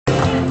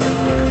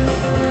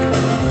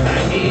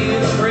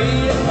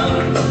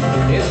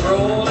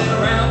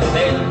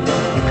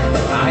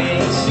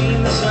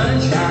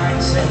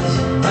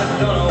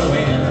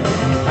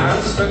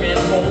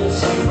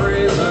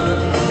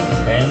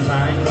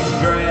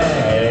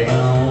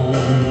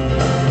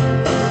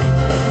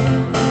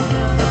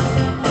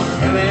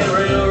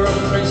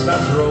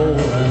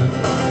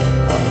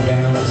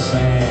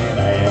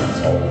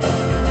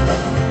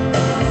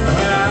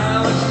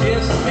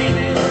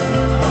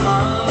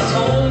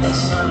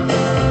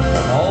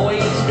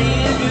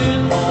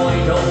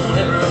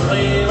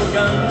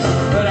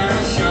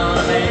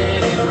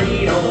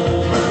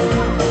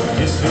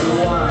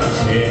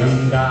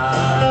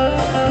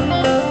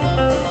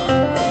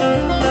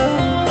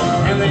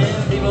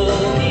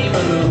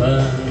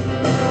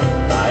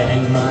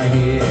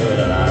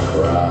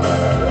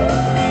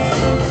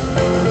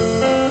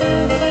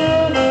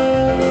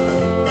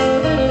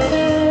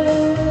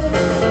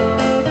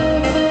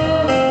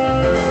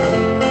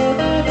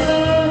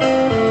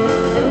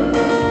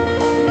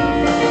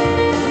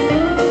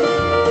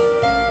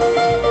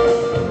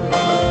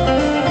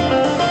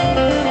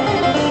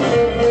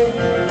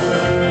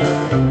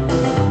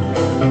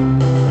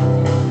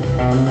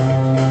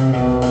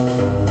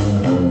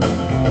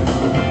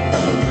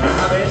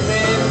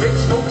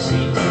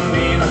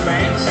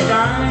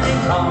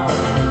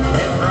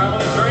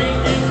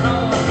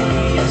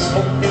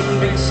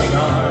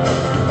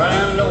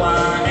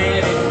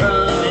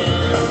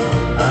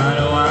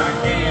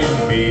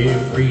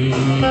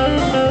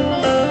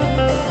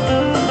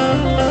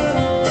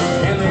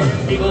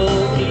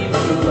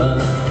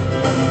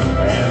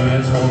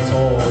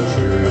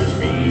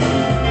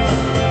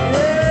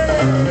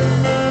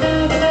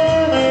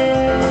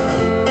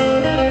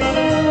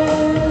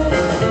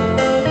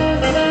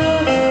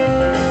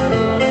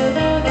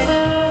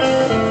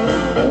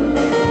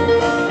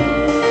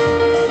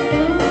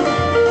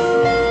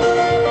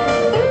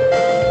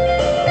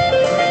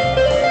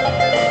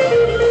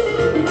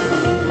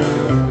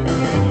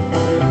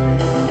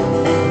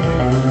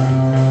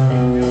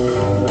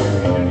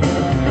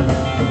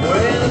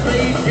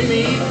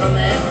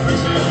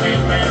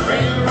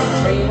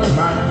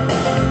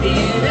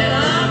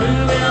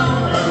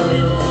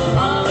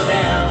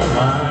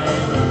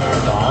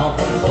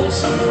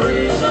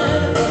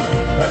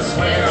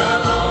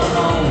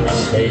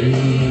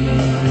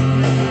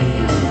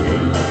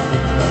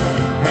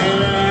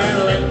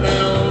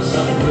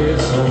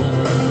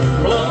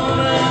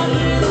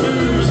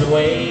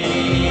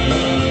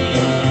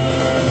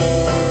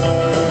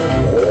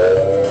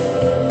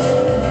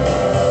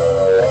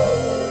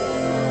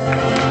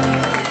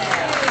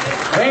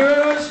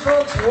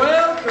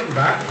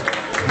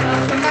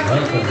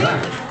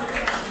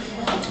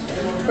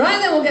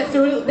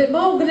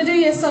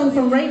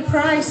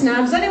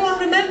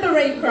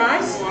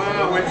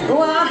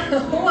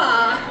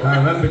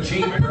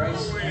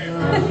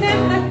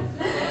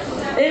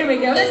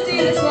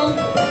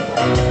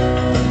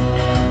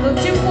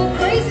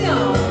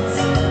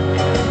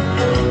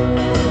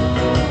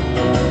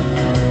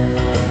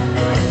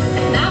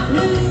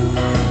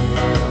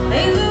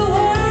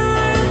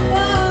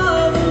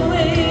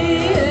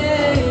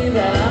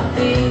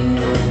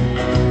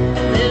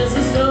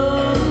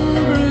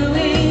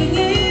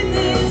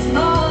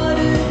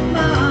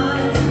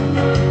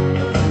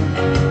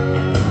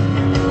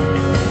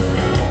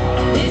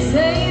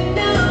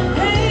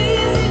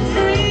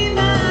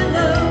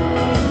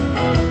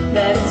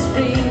That it's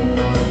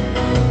free.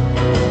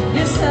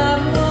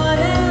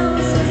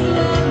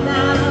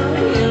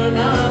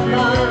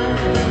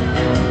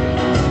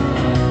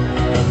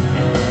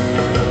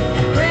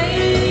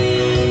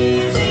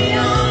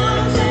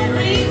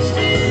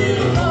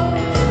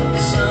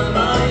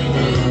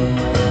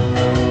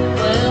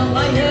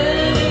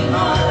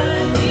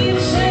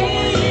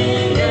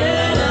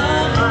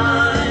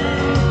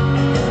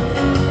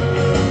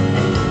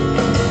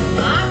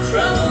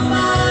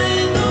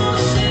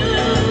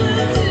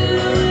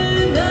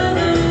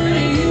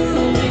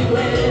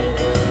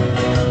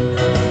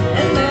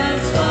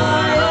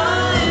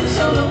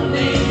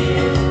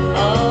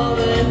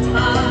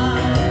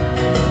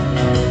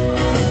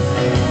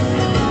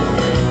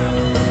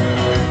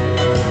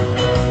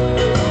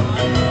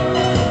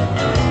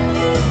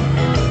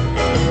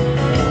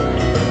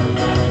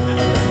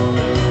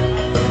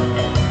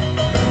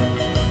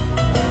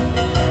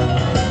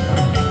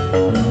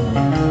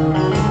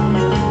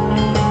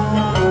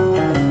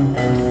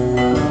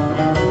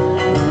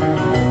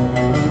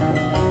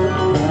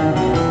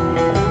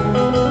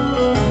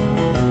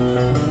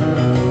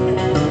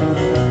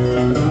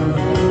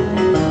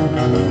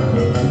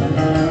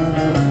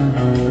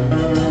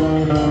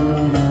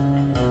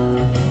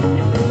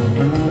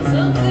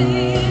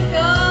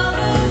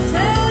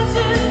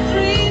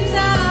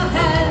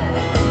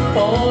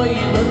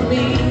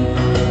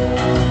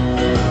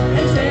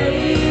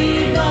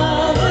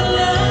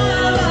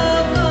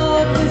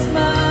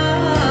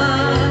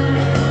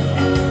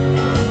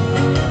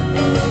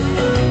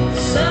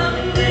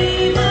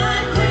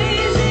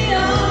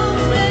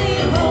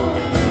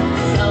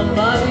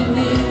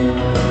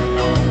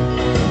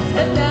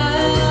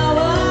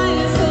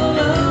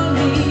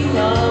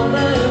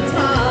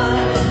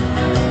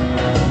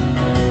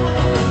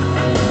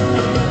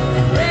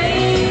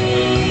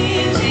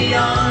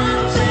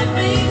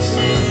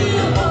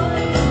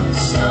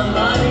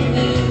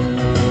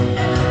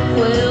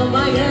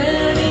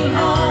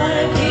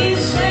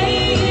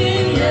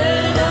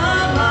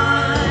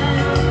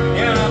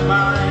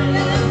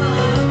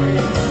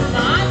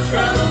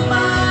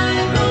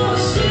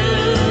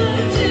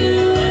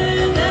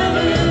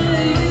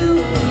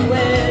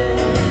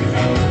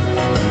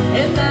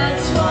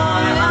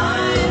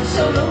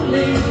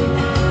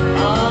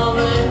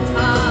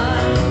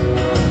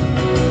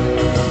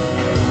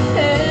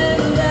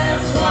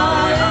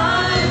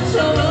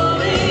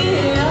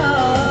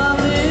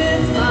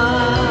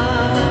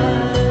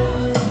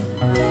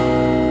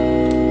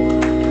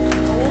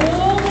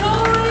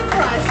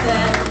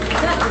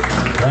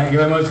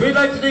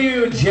 like to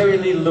do a Jerry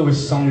Lee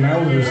Lewis song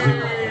now.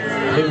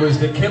 It was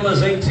the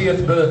Killer's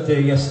 80th birthday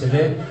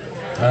yesterday,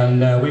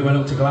 and we went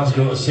up to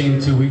Glasgow to see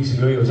him 2 weeks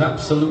ago. It was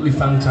absolutely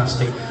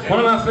fantastic. One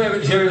of my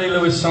favourite Jerry Lee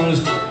Lewis songs,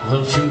 a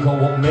little tune called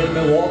What Made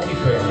Milwaukee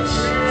Famous.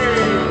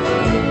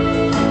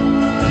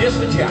 Just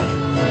for Jack.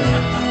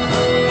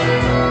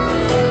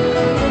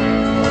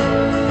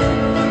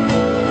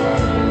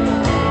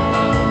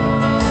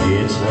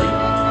 It's late,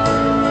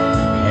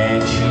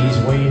 and she's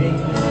waiting,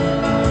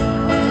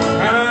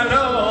 and I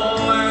know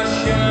I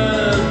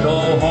should go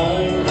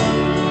home,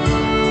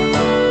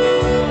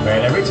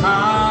 but every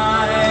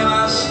time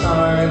I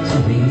start to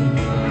leave,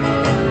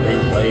 they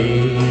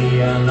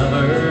play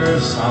another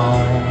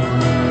song.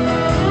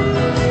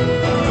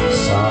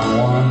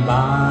 Someone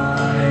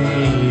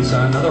buys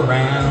another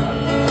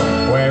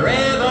round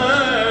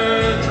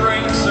wherever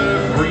drinks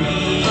are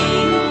free.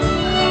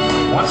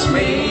 What's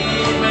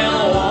made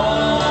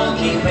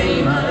Milwaukee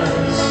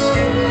famous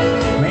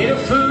made a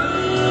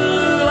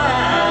fool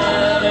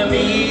out of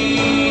me.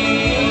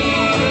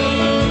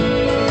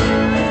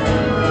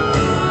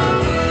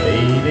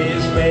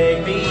 Babies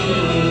beg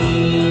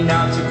me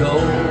not to go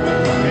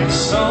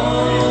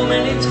so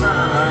many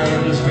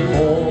times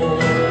before.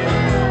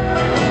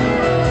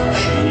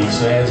 She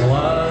says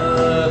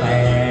love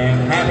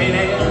and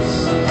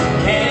happiness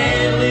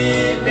can't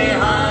live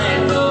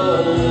behind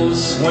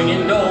those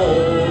swinging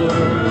doors.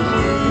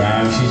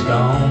 Now she's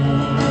gone,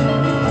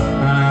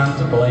 I'm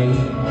to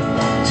blame.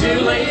 Too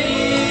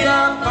late, I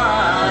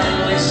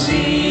finally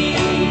see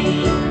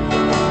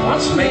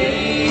what's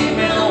made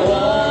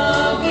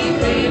Milwaukee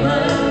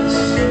famous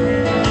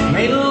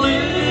made a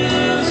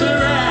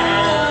loser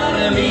out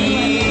of me.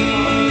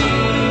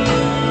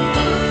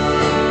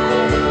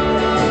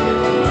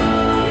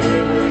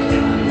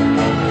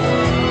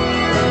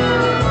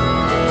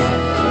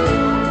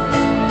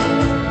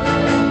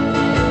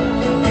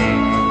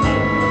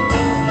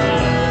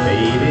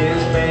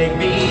 Babies beg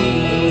me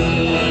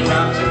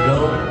not to go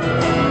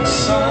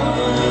so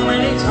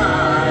many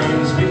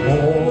times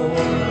before.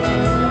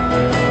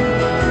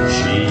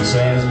 She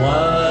says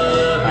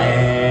love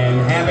and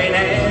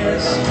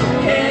happiness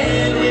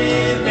can't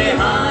live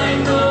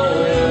behind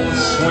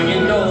those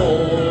swinging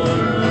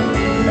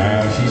doors.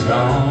 Now she's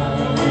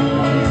gone,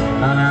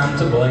 and I'm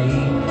to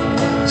blame.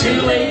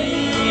 Too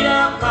late,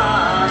 I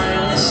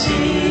finally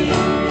see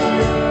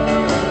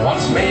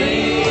what's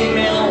made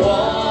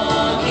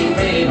Milwaukee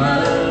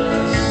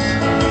famous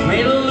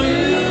made a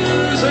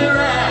loser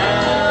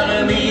out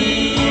of me.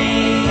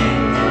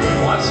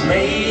 What's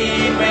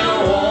made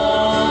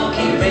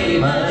Milwaukee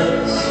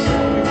famous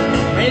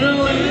made a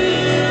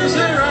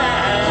loser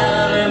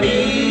out of me.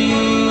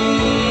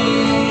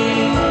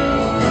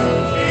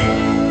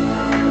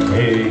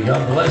 Hey,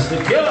 God bless the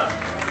Killer.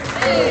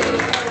 Hey,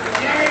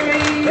 Jerry.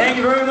 Thank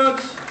you very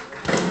much.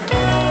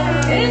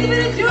 Here's a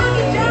bit of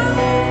Jonny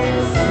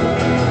Jones.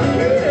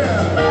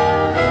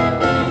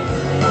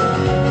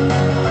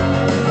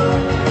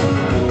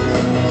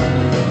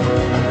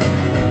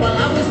 Well, I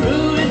was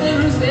rude at the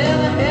roost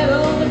and I had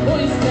all the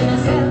voice to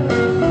myself.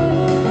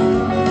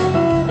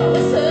 I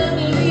was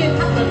suddenly it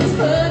happened, this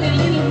funny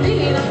little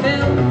feeling I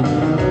felt.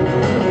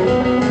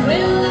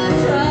 Well, I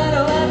tried,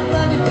 oh, I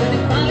tried it, but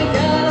it finally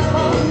got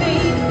upon me.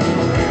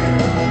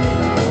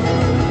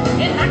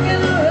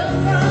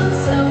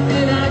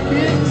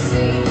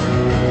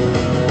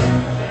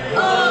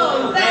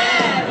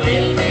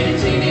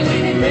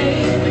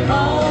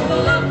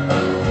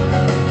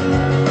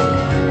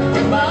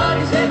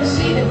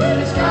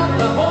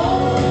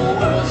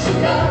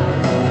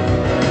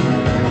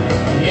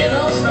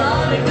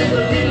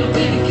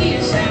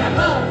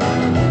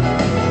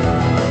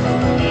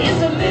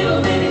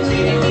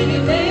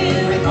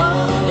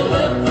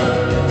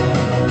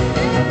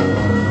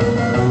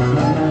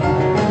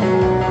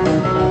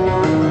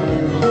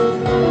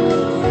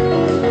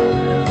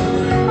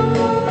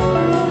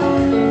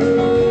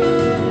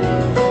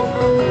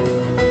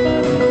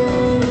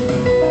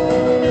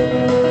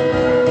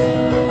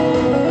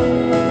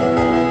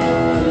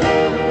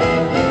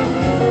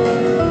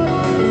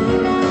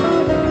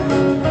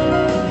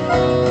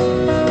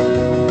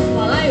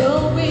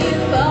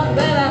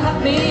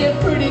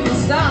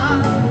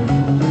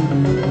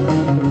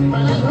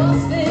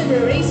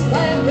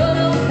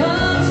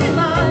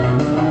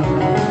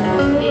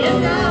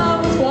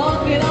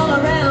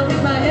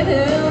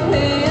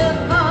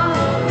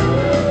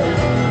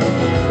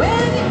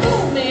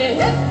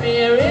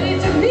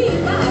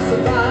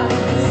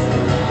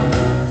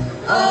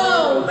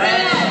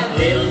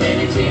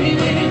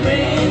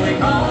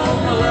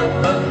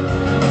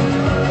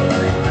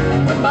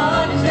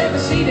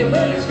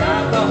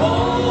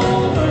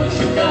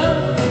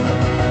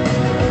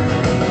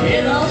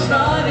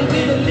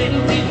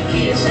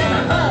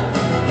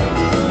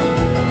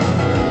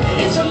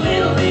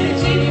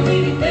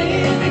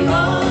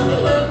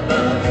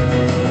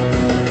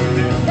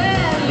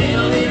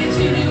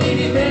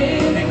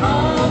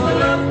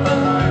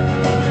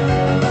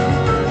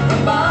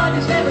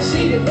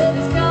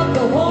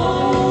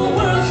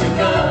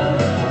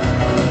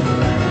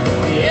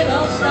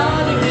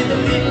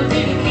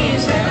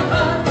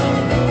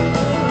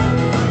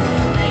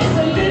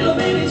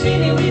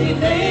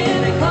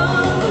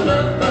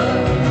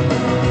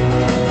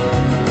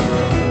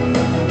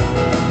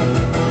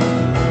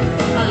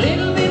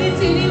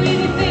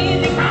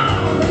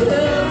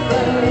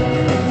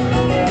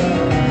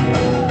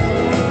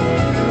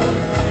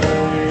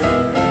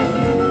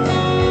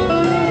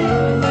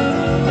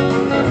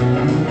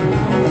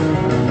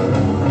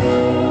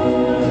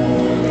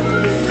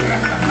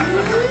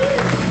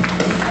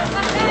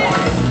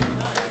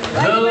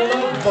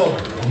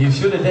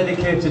 should have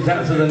dedicated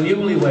that to the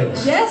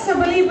newlyweds. Yes, I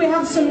believe we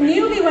have some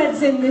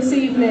newlyweds in this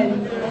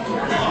evening.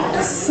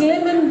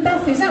 Slim and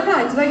Beth, is that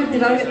right?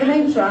 Did I get the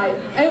names right?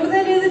 Over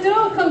there near the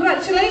door,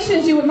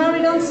 congratulations, you were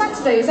married on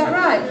Saturday, is that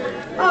right?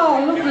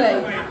 Oh,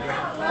 lovely.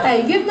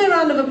 Hey, give them a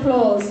round of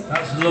applause.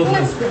 That's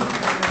lovely.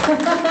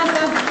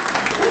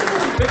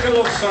 Pick a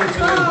love song to do.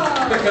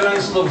 Pick a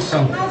nice love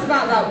song. How's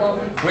about that one?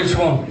 Which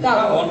one?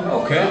 That one.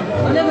 Okay.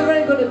 I'm never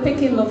very good at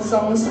picking love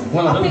songs.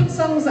 Well, I pick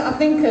songs that I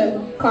think are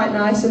quite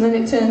nice, and then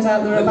it turns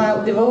out they're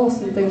about divorce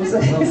and things. So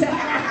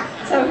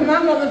I'm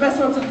not the best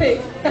one to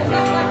pick.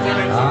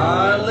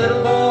 Our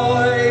little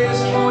boy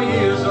is 4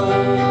 years old.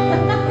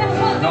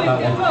 Not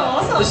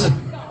that one. This is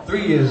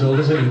 3 years old,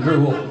 isn't he? He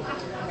grew up.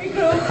 He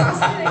grew up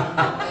fast, didn't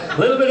he? A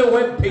little bit of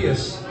Webb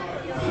Pierce.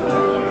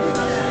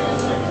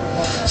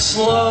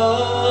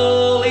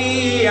 Slowly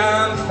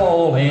I'm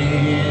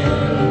falling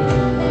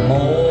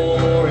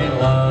more in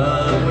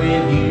love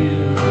with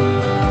you.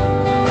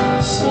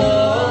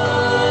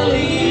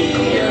 Slowly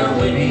you're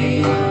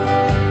winning a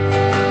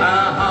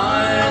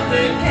heart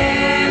that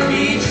can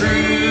be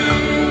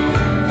true.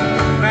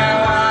 Now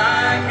I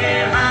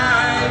can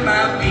hide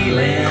my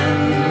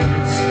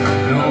feelings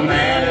no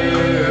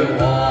matter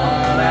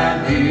what I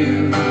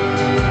do.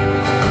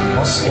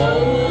 Or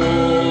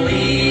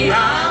slowly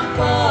I'm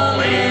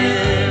falling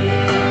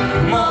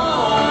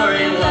more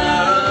in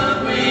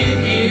love with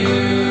you.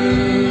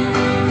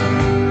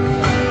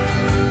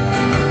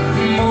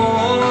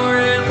 More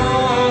and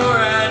more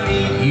I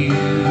need you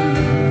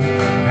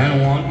and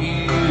want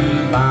you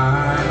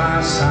by my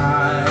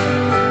side.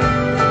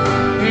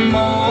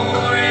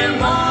 More and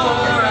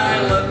more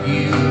I love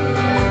you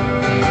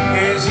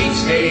as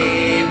each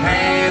day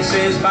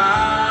passes by.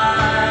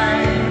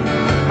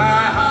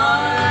 My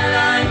heart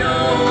I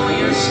know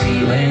you're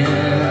stealing.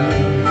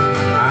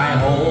 I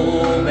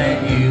hope that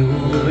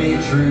you'll be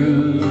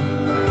true.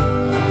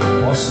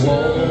 Or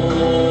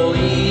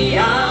slowly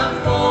I'm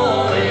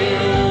falling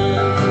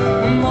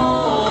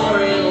more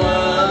in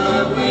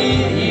love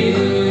with you.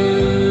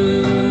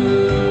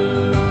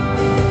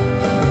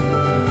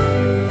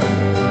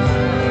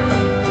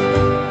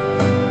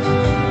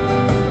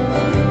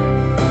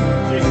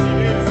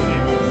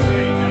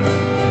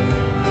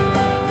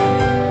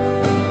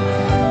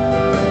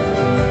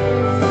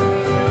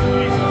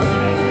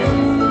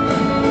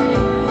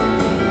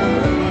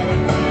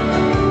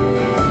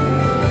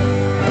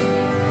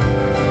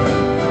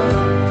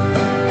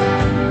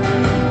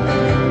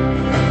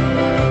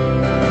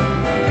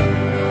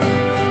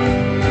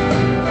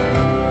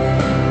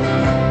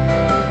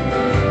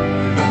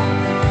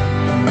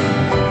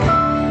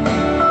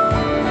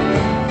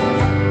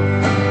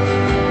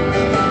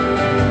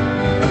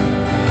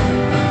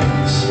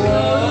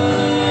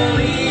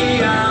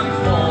 Slowly I'm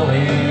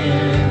falling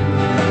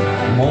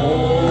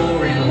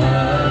more in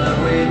love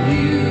with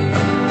you.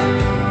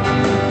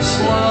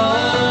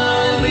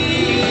 Slowly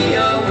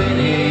you're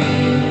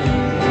winning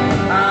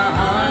a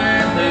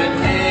heart that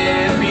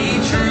can be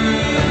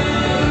true.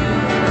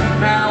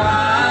 Now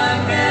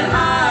I can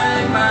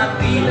hide my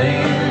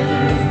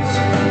feelings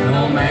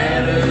no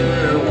matter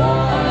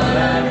what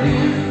I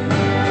do.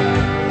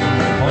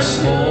 Or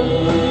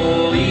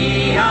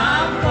slowly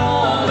I'm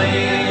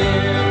falling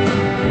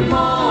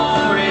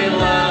more in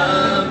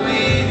love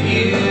with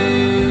you.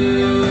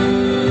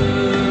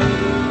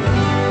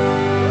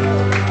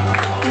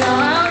 No,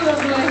 how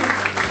lovely.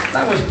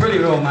 That was pretty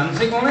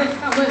romantic, wasn't it?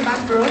 That went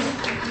back for us.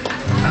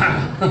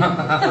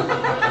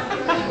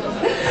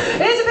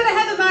 Here's a bit of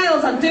Heather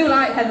Miles. I do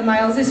like Heather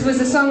Miles. This was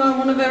a song on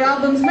one of her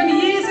albums many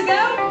years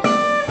ago.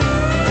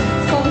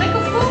 It's called Make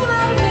a Fool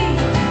Out of Me.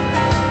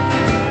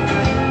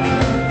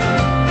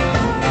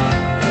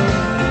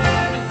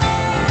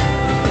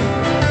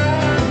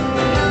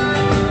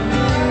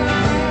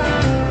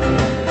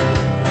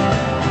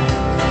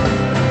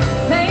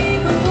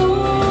 Make a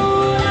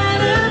fool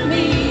out of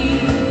me.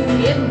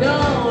 It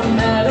don't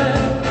matter.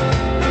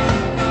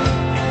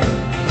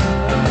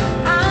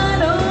 I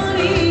don't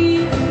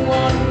even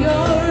want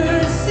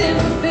your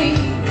sympathy.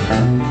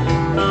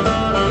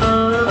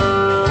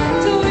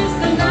 So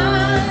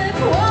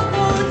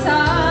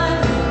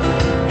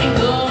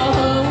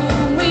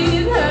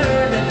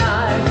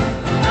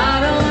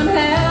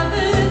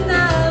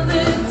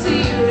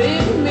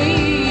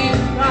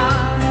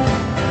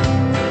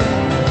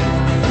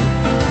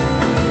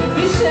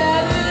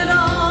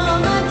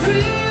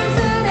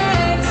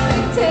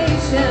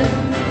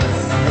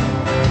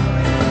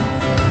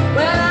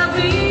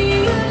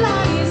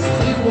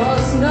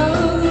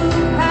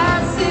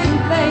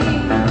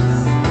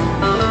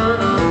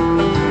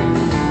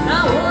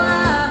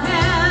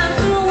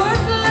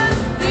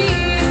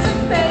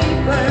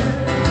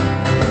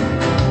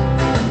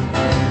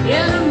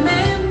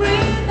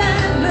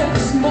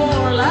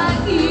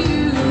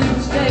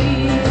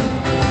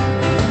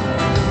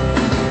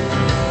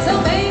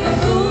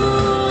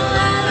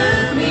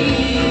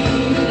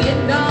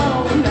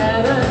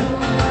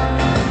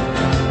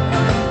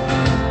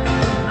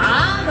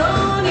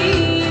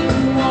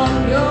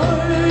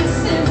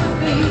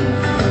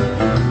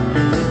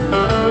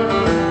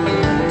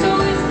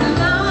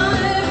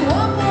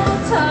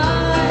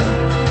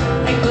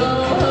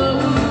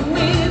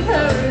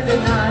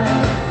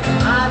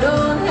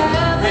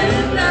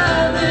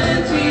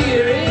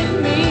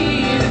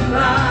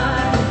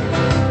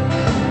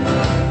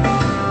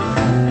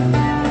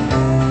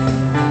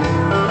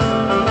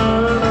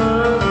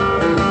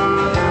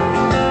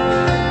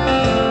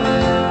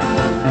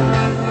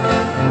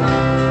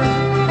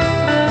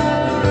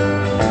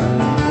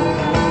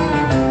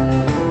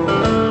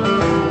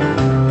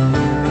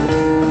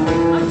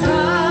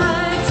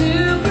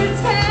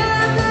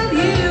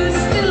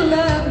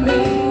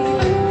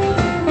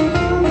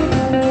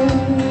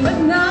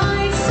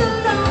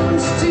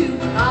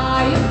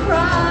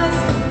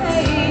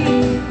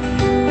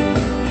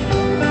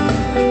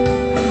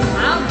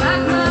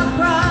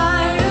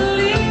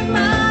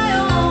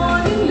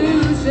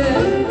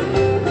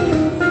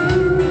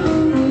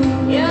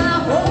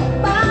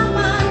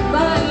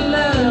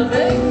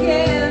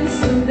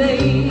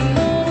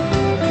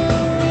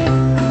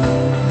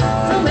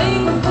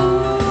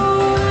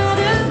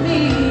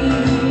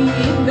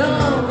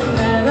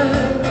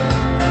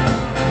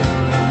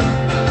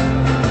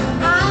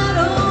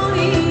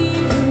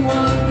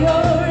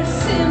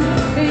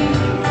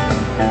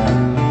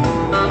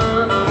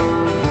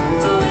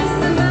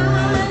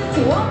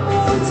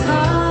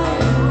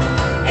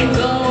and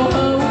go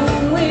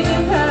home with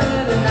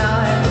her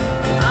tonight.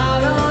 I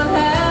don't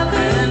have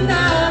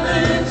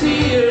another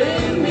tear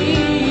in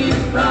me to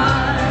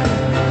cry.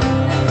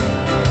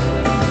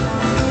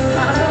 I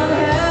don't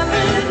have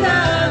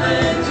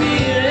another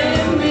tear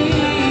in me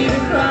to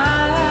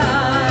cry.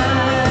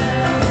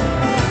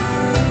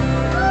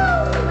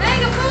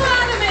 Make a fool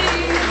out of me.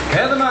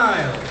 Heather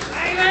Miles.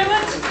 Thank you very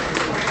much.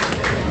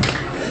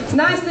 It's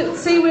nice to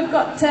see we've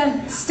got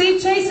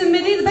Steve Chase and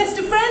Middy, the best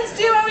of friends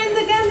duo, in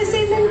again this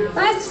evening.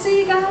 Nice to see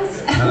you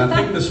guys. And I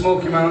think the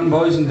Smoky Mountain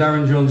Boys and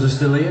Darren Jones are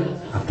still here.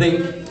 I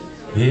think.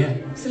 Yeah.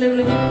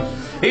 Absolutely.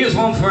 Here's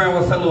one for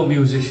our fellow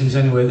musicians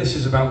anyway. This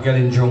is about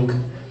getting drunk.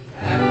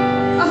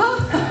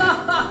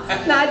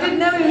 No, I didn't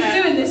know he was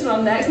doing this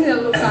one next, and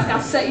it looks like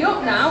I've set you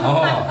up now.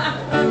 Oh.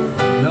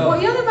 No. What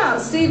are you on about?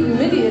 Steve and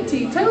Middy are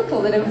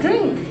teetotal, they don't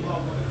drink.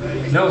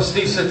 No,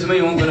 Steve said to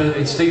me,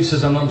 Steve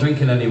says I'm not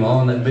drinking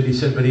anymore, and then Biddy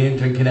said, but he ain't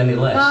drinking any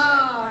less. Oh,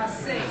 I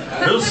see.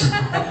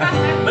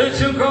 Let's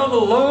tune called The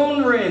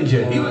Lone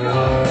Ranger. Here we go.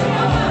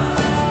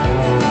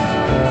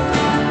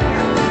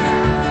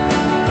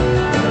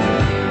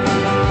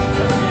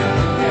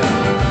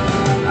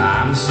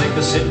 I'm sick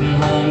of sitting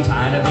home,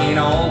 tired of being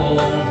all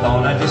alone.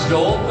 Thought I'd just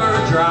go for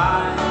a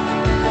drive.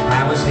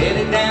 I was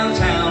headed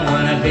downtown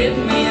when I did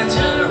me a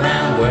turn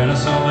around when I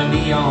saw a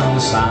neon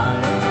sign.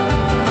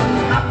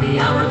 Happy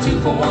hour 2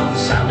 for 1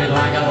 sounded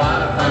like a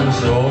lot of fun,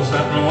 so I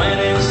stopped and went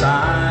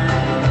inside.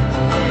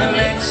 The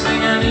next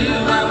thing I knew,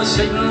 I was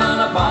sitting on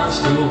a bar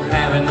stool,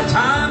 having the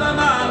time of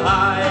my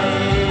life.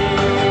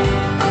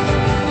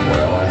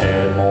 Well, I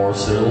had more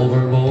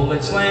silver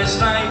bullets last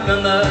night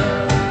than the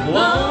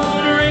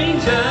Lone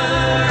Ranger.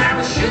 I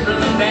was shooting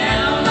them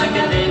down like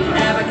I didn't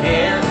have a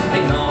care,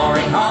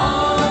 ignoring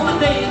all the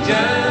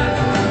danger.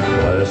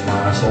 Bless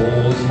my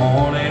soul, this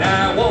morning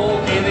I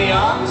woke in the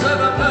arms of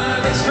a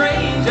perfect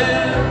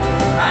stranger.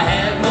 I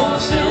had more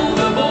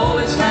silver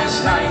bullets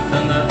last night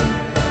than the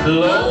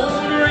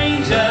Lone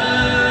Ranger.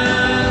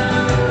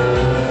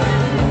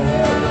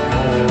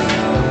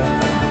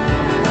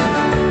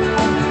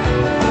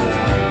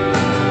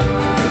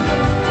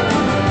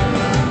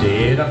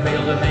 Did I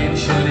fail to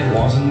mention it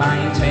wasn't my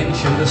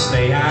intention to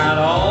stay out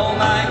all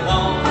night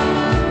long?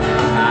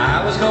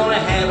 I was gonna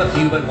have a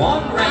few, but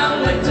 1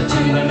 round led to 2.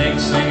 The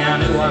next thing I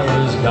knew, I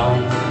was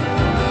gone.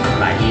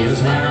 My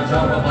ears were a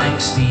double blank.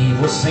 Steve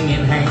was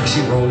singing Hank.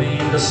 She wrote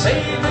in to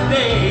save the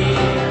day.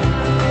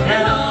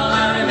 And all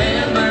I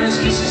remember is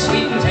kisses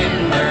sweet and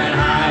tender and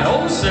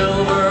high-ho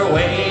silver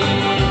wave.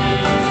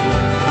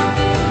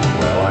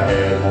 Well, I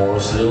had more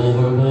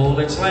silver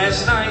bullets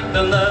last night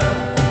than the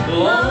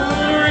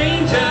Lone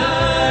Ranger.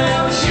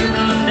 I was shooting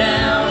them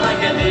down like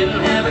I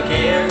didn't have a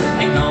care,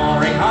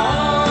 ignoring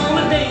all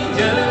the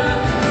danger.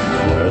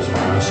 Bless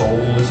my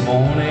soul, this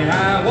morning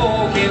I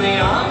woke in the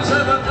arms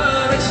of a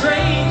perfect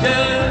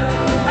stranger.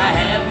 I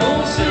had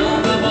more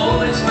silver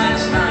bullets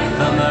last night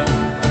than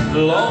the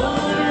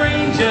Lone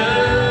Ranger.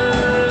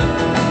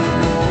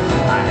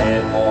 I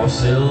had more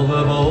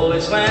silver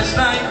bullets last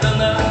night than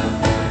the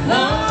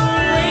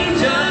Lone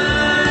Ranger.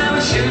 I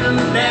was shooting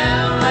them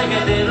down like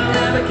I didn't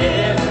have a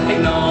care,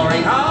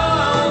 ignoring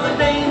all the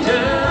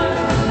danger.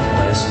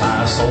 Bless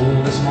my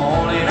soul, this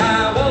morning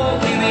I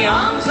woke in the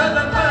arms of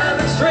a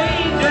perfect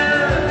stranger.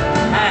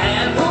 I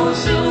had more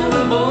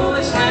silver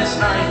bullets last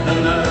night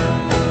than the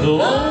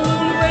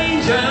Lone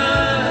Ranger.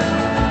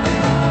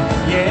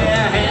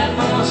 Yeah, I had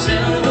more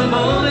silver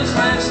bullets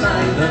last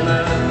night than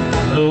the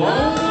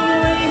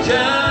Lone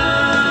Ranger.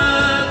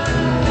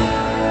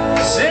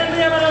 Send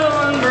me another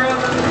one,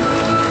 brother.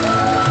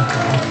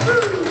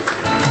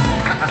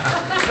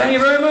 Thank you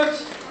very much.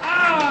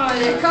 Oh,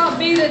 you can't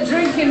beat a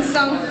drinking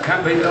song.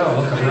 Can't beat it.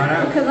 Oh, look, I've run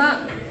out. Look at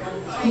that.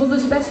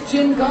 Mother's best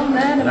gin gone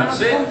there. The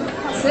That's it.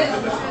 That's it.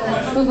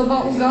 Another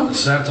bottle gone.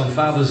 Served on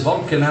Father's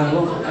vodka now,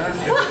 look.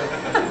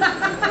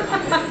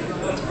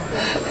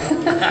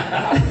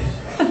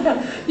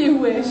 You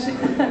wish.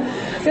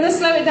 Gonna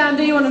slow it down,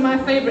 do you one of my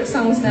favourite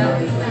songs now?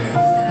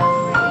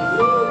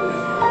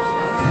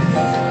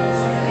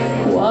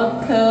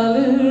 What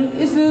colour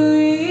is the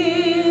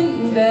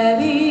wind,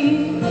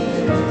 Daddy?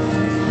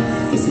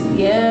 Is it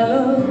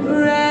yellow,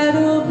 red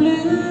or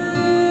blue?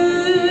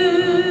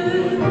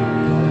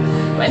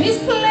 When he's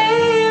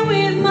playing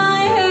with my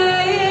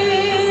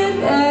head,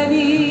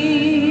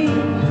 Daddy,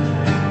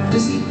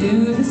 does he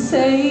do the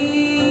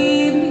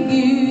same to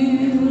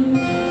you?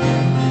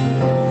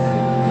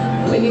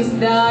 When he's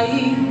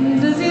dying,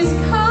 does his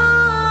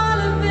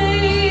colour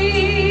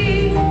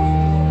fade?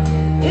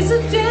 It's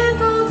a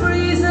gentle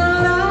breeze, a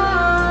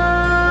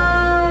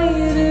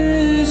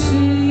lighter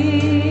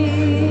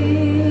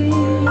shade,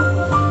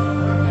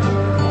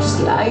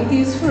 just like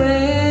his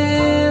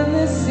friend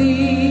the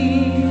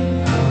sea.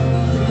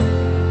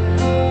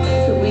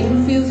 The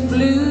wind feels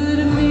blue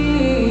to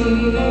me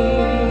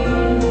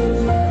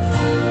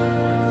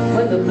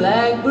when the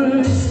black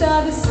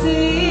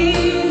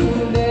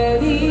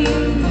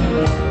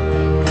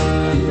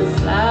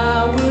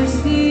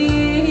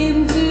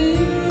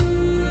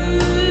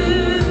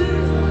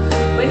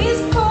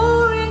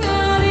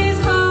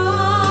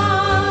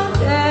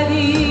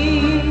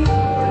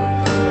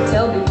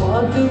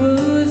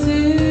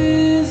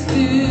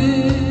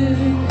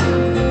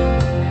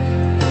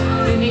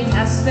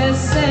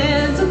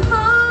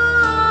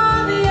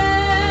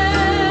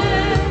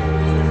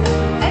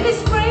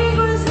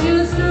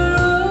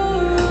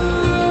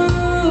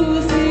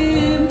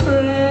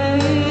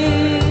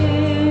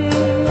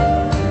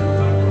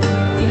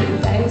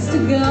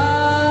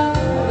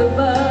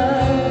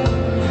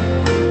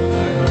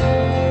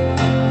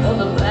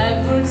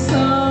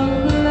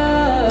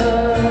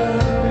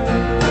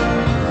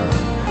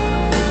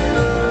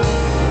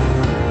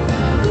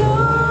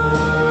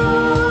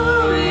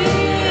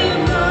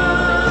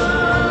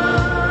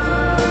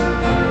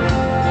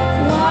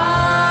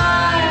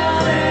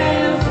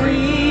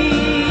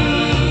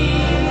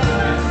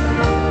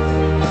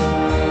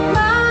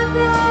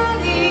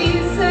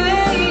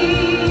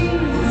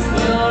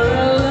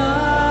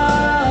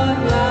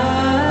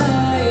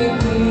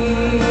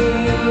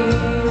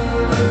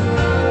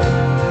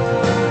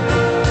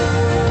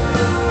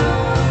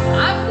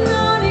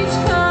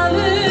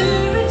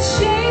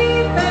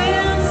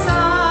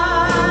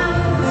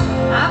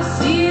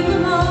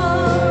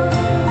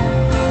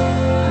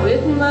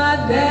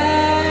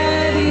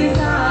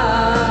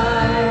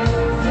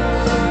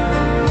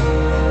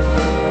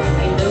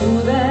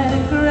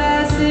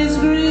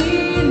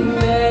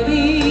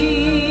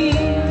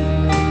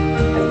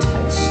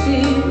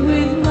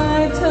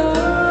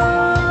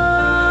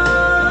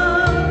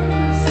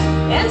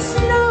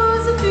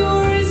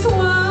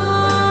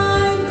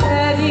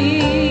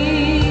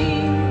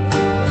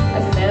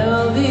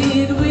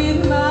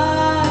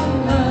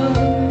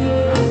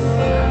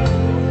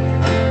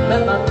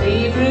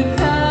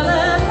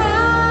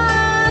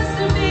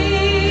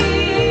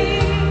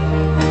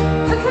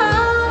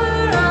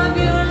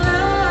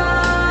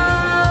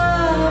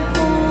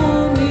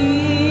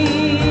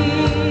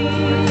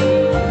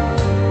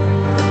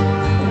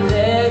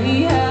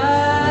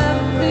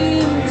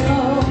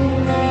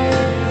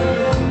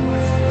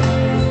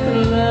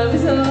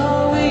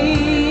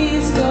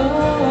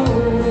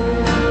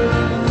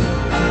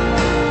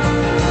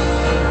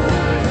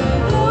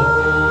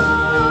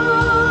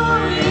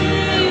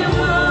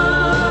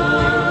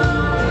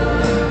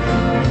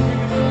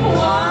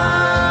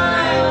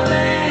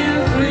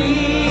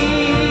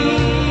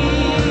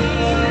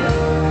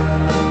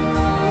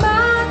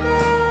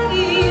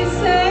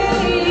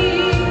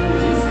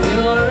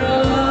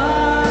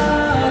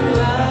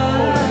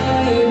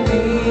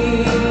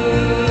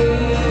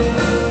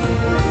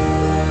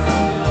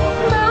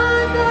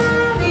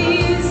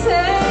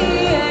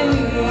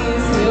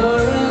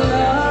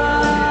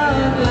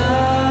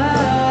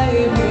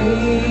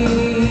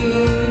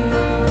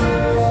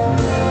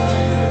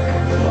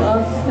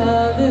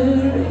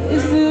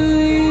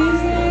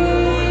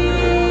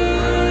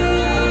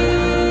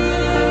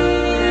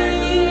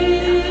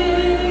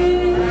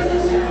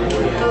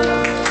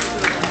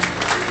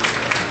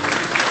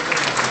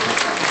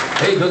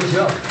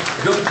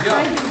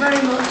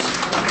very much.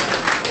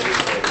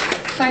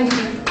 Thank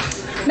you.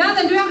 Now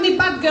then, do we have any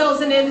bad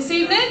girls in here this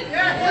evening?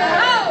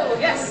 Oh,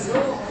 yes.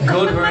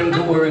 Good, we're in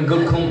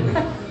good company.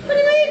 What do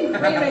you mean?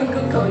 We're in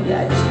good company.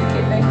 Yeah, just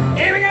kidding.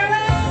 Here we go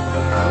then.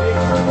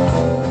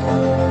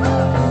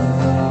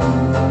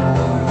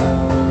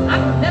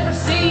 I've never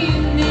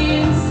seen the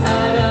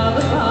inside of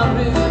a bar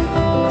room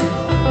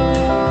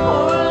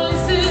or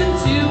listened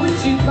to a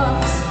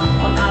jukebox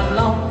all night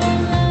long.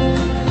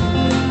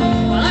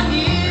 Well, I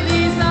hear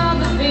these are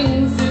the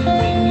things that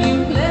bring you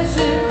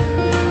pleasure,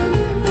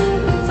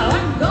 so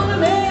I'm gonna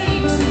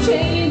make some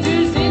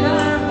changes in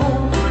our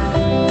home.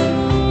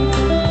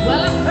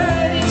 Well, I've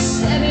heard it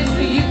said if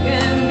you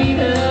can beat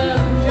up,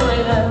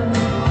 join up.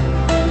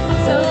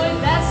 So if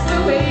that's the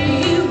way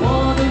you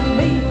want to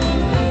be,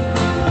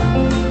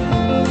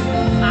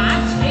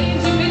 I'll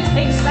change if it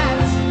takes that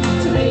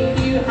to make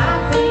you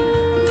happy.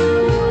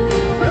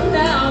 From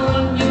now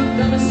on you're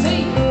gonna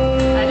see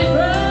that it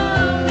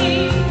from me,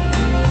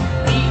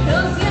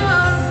 because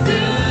your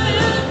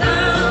good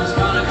time's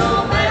gonna go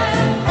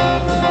bad.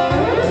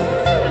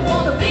 I'm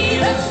gonna be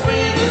the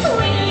sweetest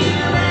swing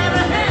you've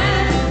ever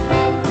had.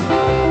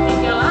 If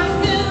you like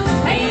to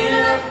paint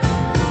it up,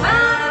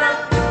 light it up,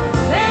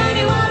 then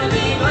you wanna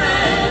be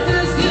glad,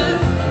 'cause your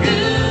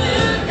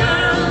good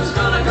time's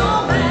gonna go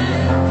bad.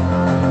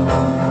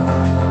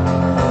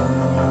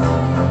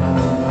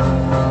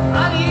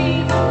 I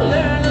need to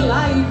learn to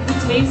like the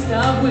taste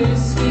of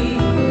whiskey.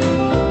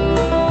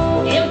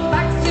 In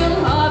fact, you'll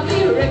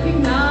hardly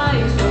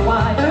recognize your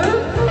wife.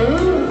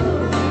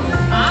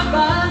 I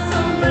buy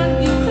some brand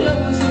new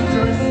clothes and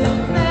dress up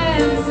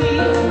fancy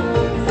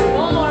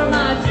for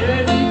my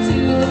journey to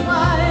the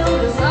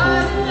wild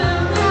side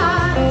of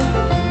life,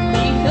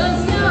 because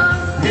your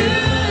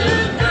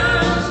good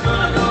time's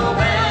gonna go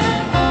bad.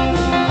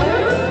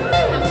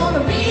 I'm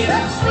gonna be the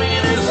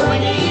sweetest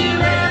swing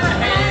you've ever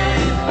had.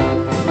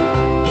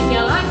 If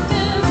you like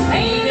to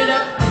paint it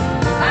up,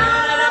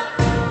 light it up,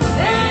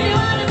 then you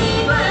wanna be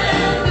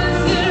glad,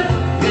 'cause your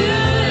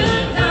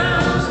good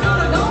time's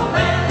gonna go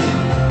bad.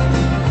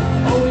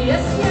 Oh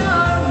yes,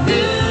 your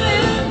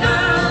good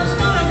time's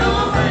gonna go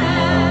bad.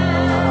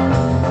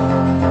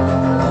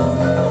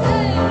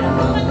 Hey,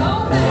 gonna go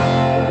bad.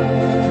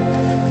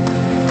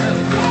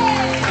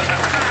 Hey,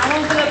 on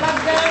to the bad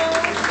girls.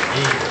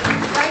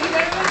 Thank you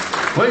very much.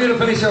 We're going to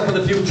finish off with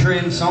a few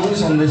train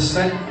songs on this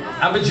set.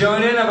 Have a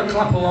join in, have a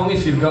clap along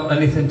if you've got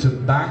anything to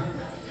back.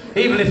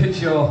 Even if it's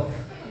your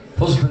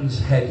husband's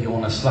head you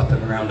want to slap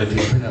him around if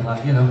you've been at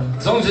that, you know.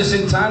 As long as it's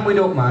in time, we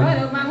don't I mind.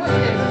 don't mind what you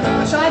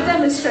do. Shall I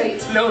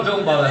demonstrate? No,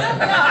 don't bother.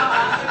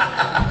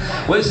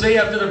 We'll see you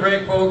after the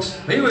break, folks.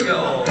 Here we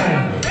go.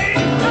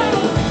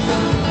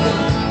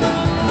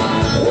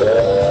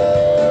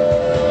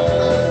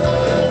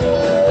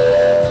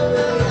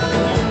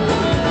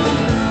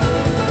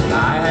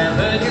 I have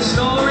heard your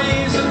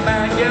stories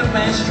about your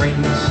best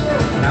dreams.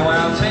 Now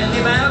I'll tell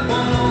you about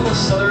one all the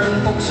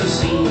southern folks have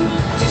seen.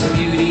 She's the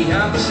beauty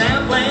of the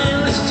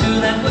Southland. Listen to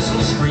that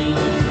whistle scream.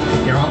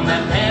 You're on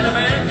that Pan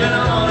American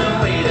on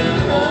her way to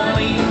New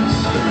Orleans.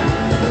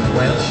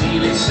 Well, she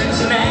lives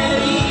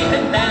Cincinnati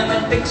and down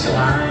that Dixie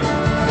line.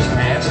 She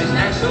passes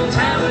Nashville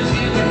Towers,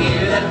 you can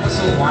hear that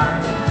whistle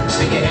whine.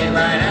 Stick your head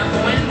right out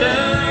the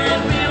window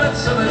and feel that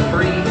southern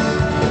breeze.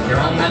 You're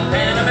on that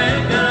Pan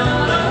American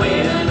on her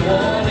way to New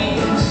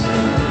Orleans.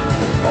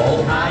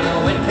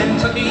 Ohio and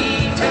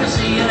Kentucky,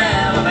 Tennessee and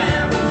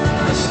Alabama,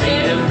 the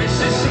state of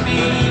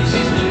Mississippi,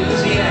 she's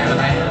Louisiana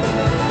bound.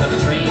 But the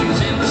trains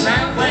in the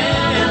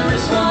Southland, and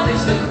this one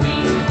is the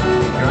queen.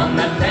 You're on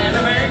that Pan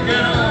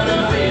American on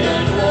her way to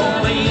New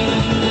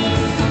Orleans.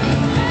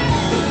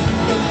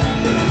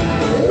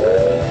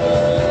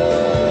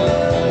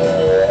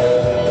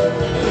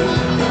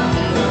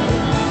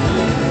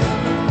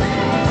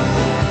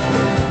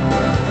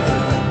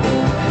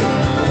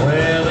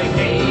 Well, they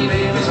gave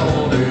him his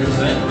orders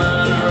at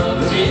Monroe,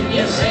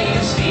 Virginia,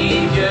 saying,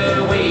 Steve,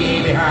 you're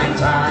way behind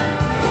time.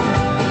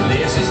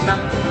 This is not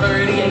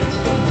 38,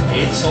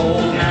 it's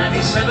old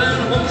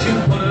 97. Won't you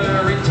put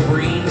her into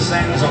Brean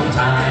Sands on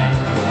time?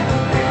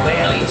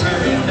 Well, he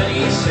turned and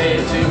he said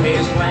to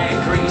his black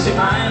crazy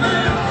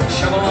fireman,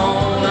 shovel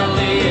on a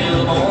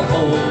little more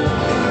coal.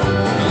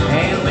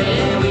 And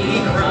when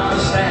we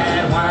cross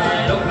that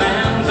wide oak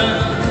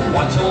mountain,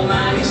 watch old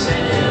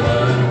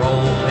 97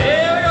 roll.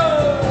 Here we go!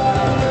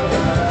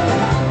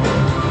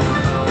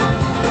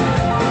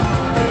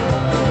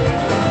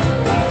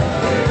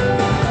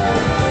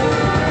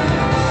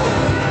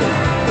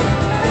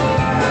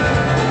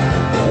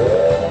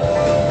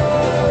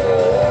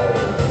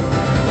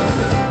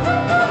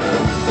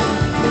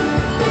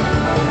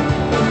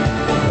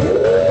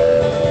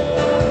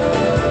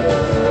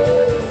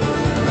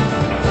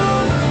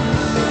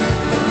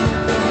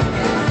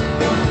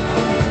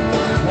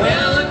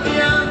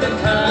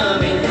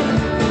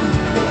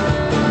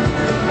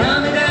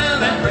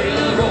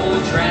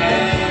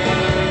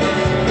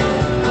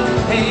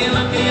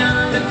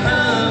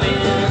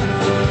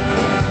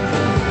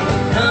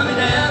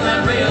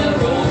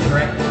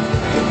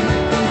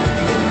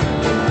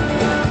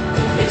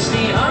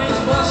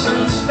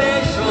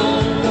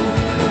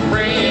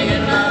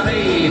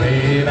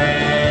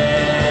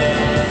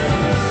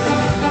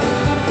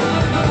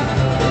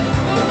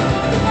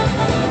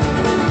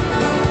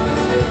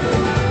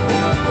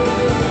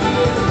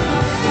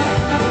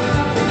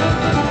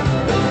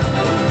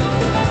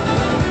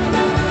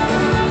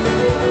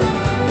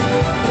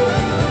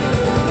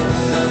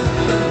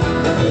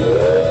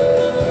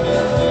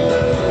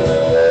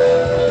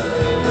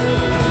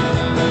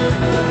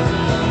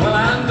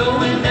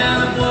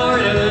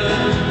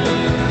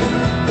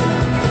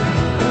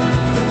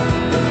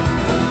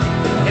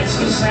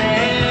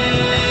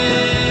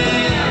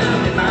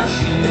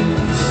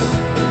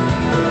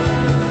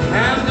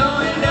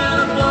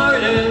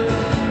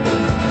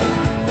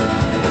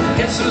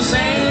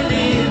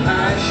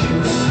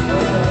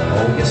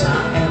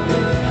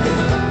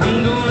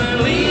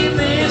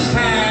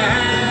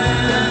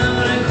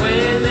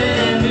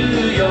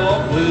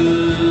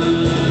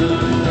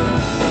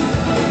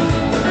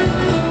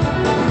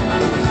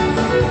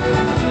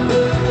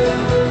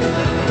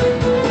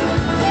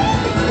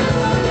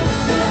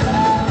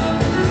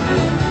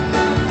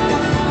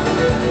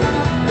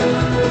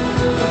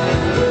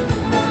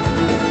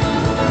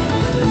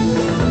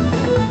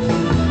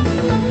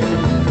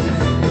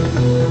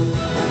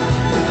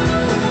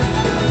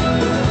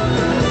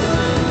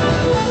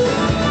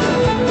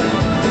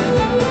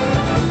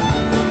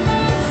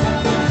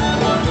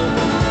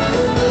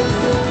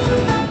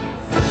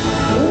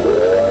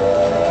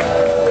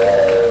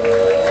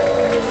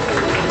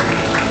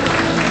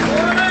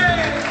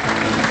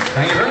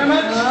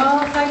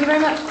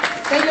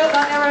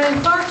 are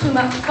having far too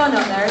much fun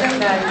up there, don't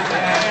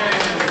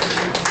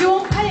they? You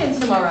all paying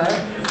tomorrow?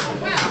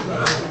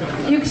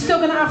 You're still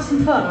going to have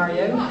some fun, are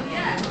you?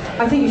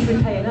 I think you should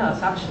be paying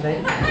us,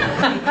 actually.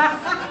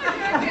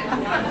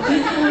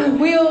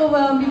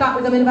 We'll be back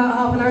with them in about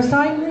half an hour's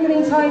time. In the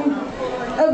meantime,